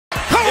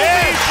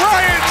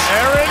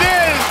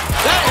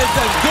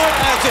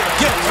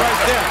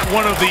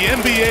one of the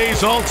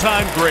NBA's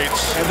all-time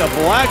greats. And the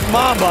Black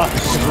Mamba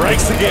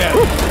strikes again.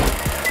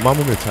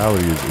 Mamba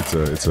mentality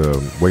it's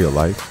a way of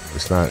life.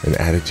 It's not an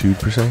attitude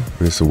per se,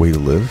 but it's a way to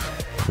live,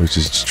 which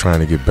is just trying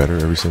to get better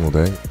every single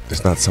day.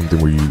 It's not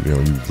something where you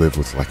live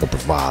with like a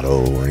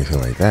bravado or anything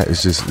like that.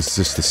 It's just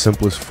the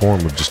simplest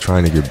form of just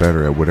trying to get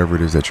better at whatever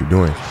it is that you're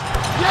doing.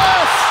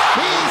 Yes,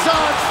 he's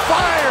on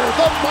fire,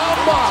 the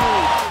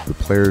Mamba. The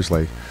players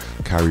like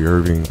Kyrie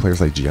Irving, players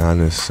like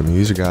Gianna, I mean,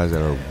 these are guys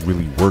that are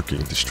really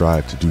working to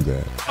strive to do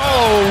that.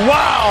 Oh,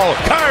 wow!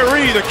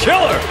 Kyrie, the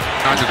killer!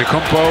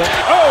 Antetokounmpo.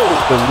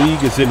 Oh! The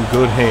league is in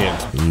good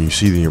hands. And you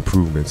see the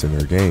improvements in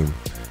their game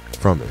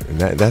from it. And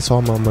that's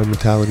all my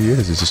mentality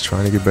is. It's just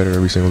trying to get better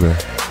every single day.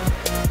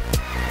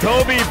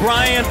 Kobe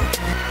Bryant,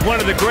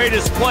 one of the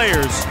greatest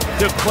players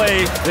to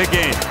play the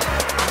game.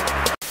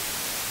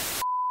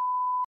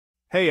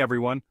 Hey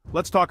everyone,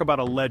 let's talk about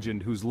a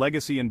legend whose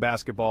legacy in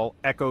basketball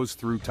echoes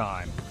through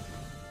time.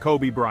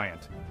 Kobe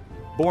Bryant.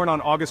 Born on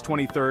August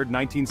 23,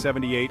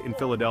 1978 in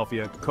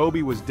Philadelphia,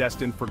 Kobe was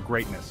destined for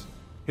greatness.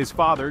 His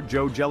father,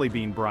 Joe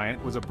Jellybean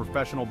Bryant, was a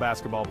professional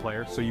basketball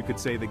player, so you could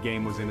say the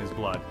game was in his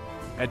blood.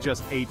 At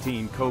just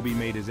 18, Kobe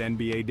made his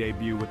NBA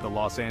debut with the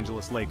Los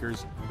Angeles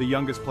Lakers, the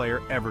youngest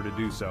player ever to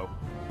do so.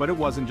 But it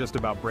wasn't just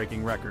about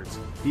breaking records.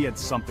 He had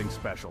something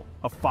special.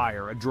 A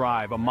fire, a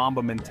drive, a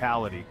Mamba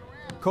mentality.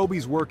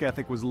 Kobe's work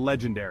ethic was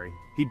legendary.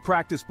 He'd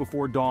practice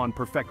before dawn,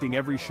 perfecting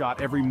every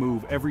shot, every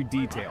move, every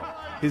detail.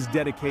 His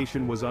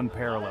dedication was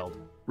unparalleled.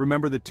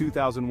 Remember the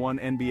 2001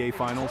 NBA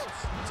Finals?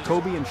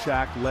 Kobe and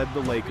Shaq led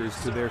the Lakers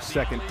to their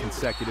second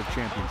consecutive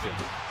championship.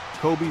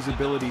 Kobe's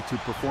ability to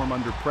perform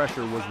under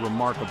pressure was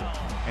remarkable,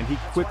 and he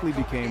quickly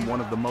became one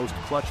of the most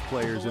clutch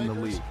players in the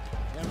league.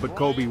 But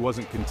Kobe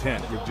wasn't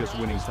content with just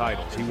winning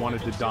titles. He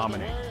wanted to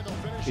dominate.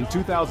 In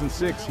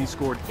 2006, he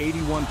scored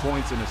 81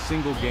 points in a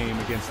single game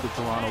against the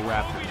Toronto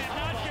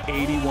Raptors.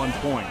 81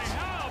 points.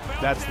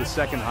 That's the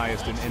second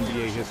highest in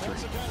NBA history.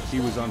 He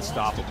was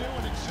unstoppable.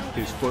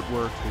 His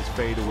footwork, his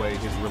fadeaway,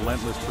 his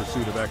relentless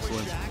pursuit of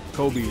excellence,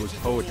 Kobe was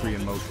poetry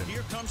in motion.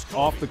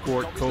 Off the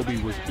court,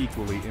 Kobe was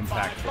equally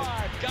impactful.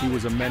 He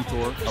was a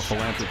mentor, a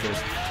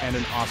philanthropist, and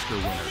an Oscar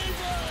winner.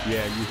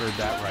 Yeah, you heard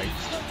that right.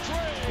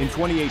 In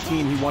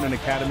 2018, he won an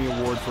Academy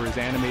Award for his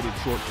animated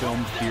short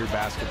film, Dear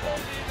Basketball.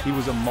 He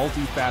was a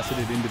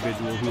multifaceted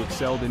individual who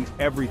excelled in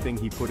everything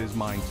he put his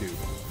mind to.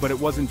 But it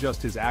wasn't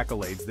just his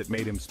accolades that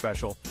made him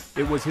special.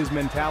 It was his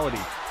mentality,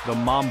 the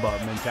Mamba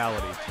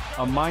mentality,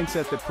 a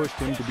mindset that pushed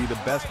him to be the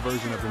best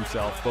version of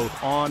himself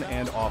both on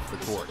and off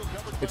the court.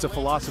 It's a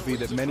philosophy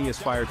that many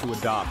aspire to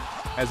adopt,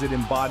 as it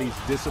embodies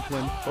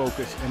discipline,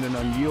 focus, and an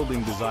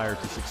unyielding desire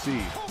to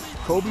succeed.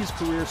 Kobe's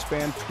career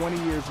spanned 20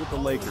 years with the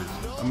Lakers,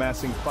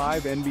 amassing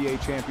 5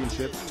 NBA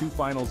championships, 2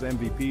 Finals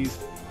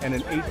MVPs, and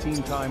an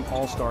 18-time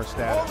All-Star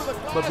status.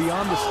 But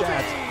beyond the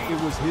stats,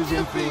 it was his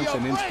influence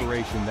and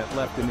inspiration that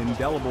left an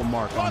indelible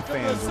mark on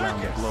fans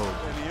around the globe.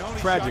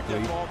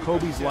 Tragically,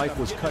 Kobe's life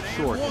was cut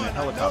short in a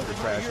helicopter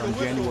crash on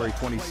January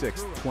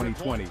 26,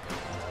 2020.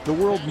 The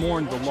world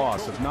mourned the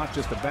loss of not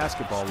just a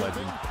basketball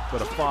legend,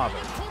 but a father,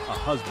 a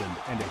husband,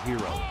 and a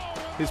hero.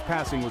 His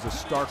passing was a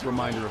stark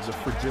reminder of the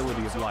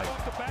fragility of life,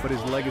 but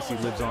his legacy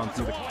lives on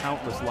through the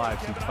countless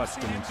lives he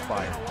touched and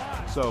inspired.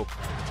 So,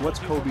 what's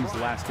Kobe's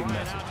lasting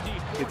message?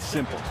 It's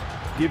simple.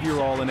 Give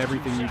your all in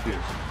everything you do.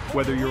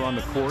 Whether you're on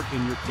the court,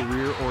 in your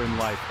career, or in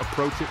life,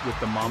 approach it with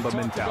the Mamba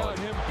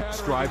mentality.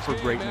 Strive for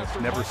greatness,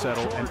 never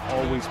settle, and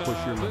always push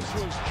your limits.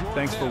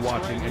 Thanks for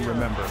watching, and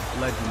remember,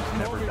 legends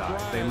never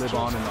die. They live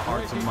on in the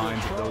hearts and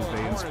minds of those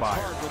they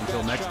inspire.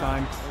 Until next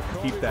time,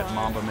 keep that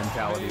Mamba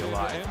mentality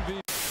alive.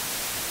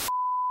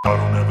 I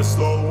don't ever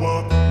slow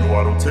up, no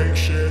I don't take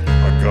shit.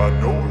 I got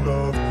no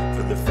love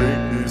for the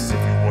fakeness.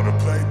 If you wanna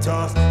play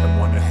tough and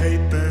wanna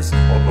hate this,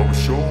 I'll always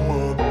show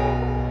up.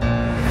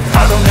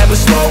 I don't ever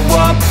slow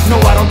up, no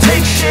I don't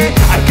take shit.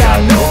 I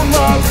got no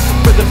love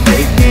for the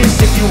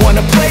fakeness. If you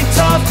wanna play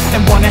tough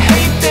and wanna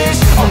hate this,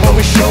 I'll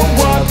always show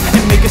up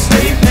and make a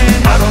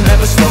statement. I don't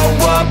ever slow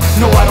up,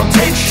 no I don't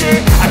take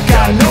shit. I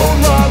got no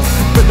love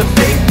for the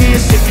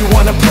fakeness. If you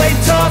wanna play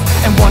tough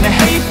and wanna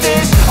hate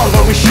this, I'll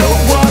always show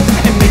up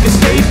and make a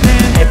statement.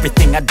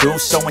 Everything I do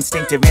so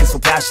instinctive and so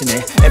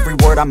passionate. Every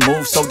word I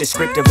move so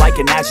descriptive like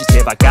an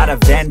adjective. I got a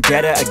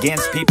vendetta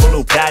against people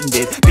who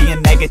patented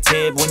being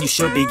negative when you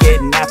should be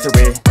getting after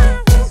it.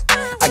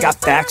 I got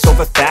facts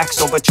over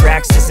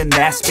tracks, this and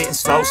that. Spitting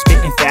slow,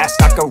 spitting fast.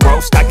 I could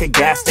roast, I could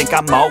gas. Think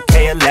I'm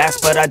okay at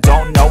last, but I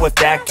don't know if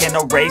that can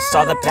erase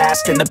all the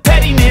past. And the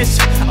pettiness,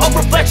 a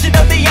reflection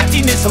of the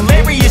emptiness.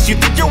 Hilarious, you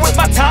think you're worth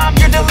my time,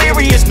 you're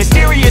delirious.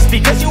 Mysterious,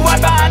 because you hide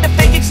behind a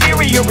fake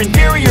exterior.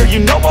 Inferior, you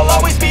know I'll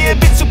always be a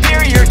bit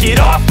superior. Get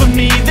off of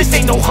me, this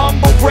ain't no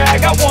humble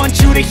brag. I want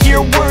you to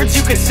hear words,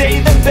 you can say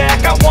them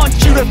back. I want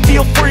you to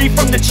feel free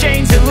from the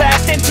chains at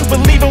last, and to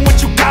believe in what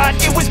you got,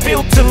 it was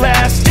built to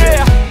last,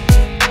 yeah.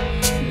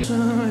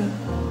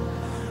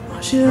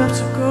 Why'd you have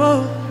to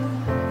go?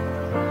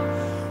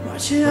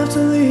 Why'd you have to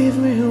leave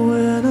me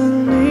when I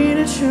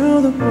needed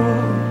you the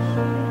most?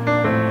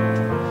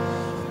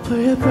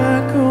 Play it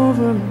back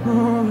over and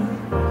over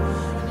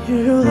and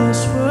hear your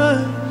last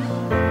words.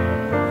 I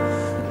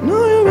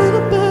know you're in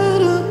a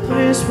better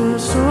place, but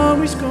it's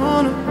always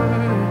gonna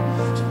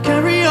hurt. So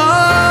carry on.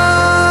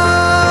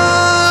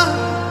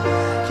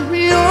 Give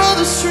me all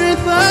the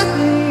strength I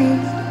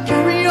need to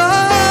carry on.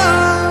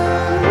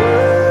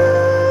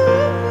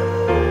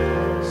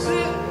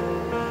 See,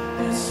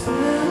 it's been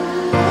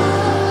a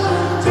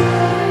long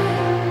day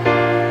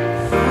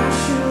without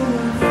you,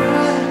 my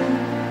friend.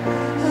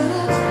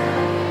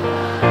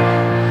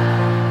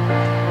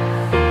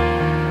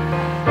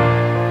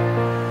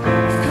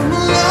 We've come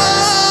a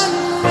long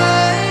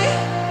way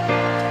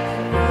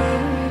from where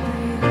we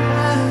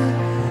began.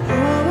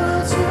 Oh,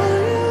 I'll tell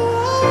you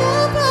all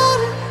about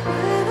it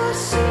when I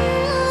see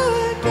you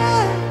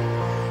again.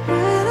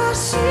 When I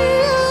see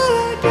you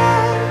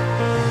again.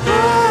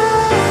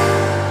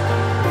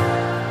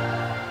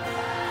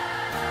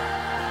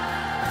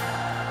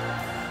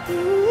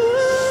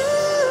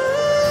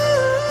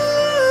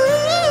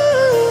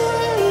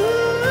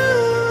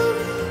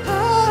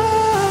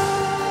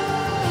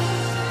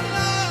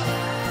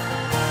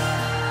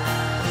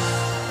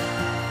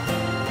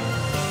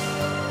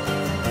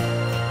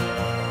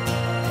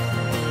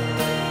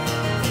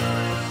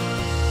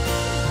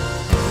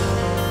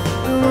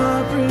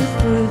 I breathe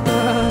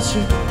without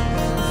you,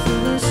 I'm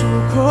feeling so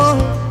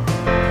cold.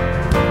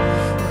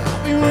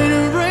 I've been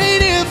waiting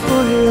right here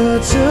for you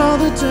till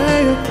the day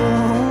you're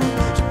gone.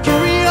 So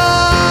carry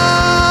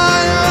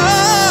on,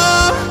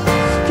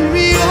 give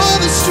me all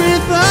the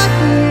strength I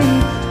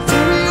need.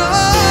 Carry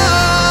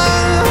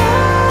on.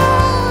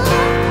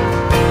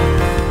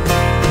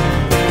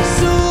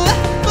 So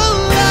let the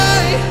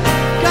light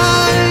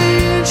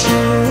guide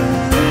you.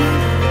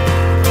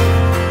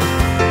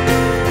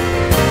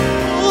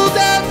 Hold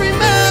every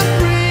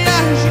memory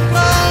as you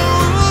go,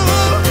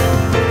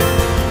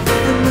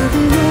 and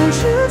every road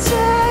you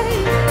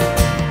take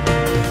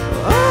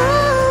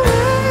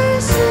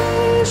always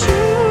leads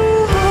you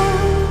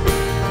home.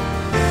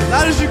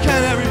 Loud as you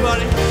can,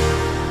 everybody.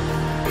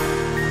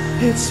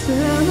 It's been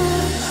a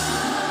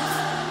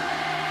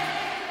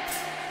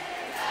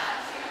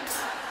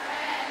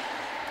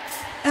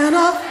and I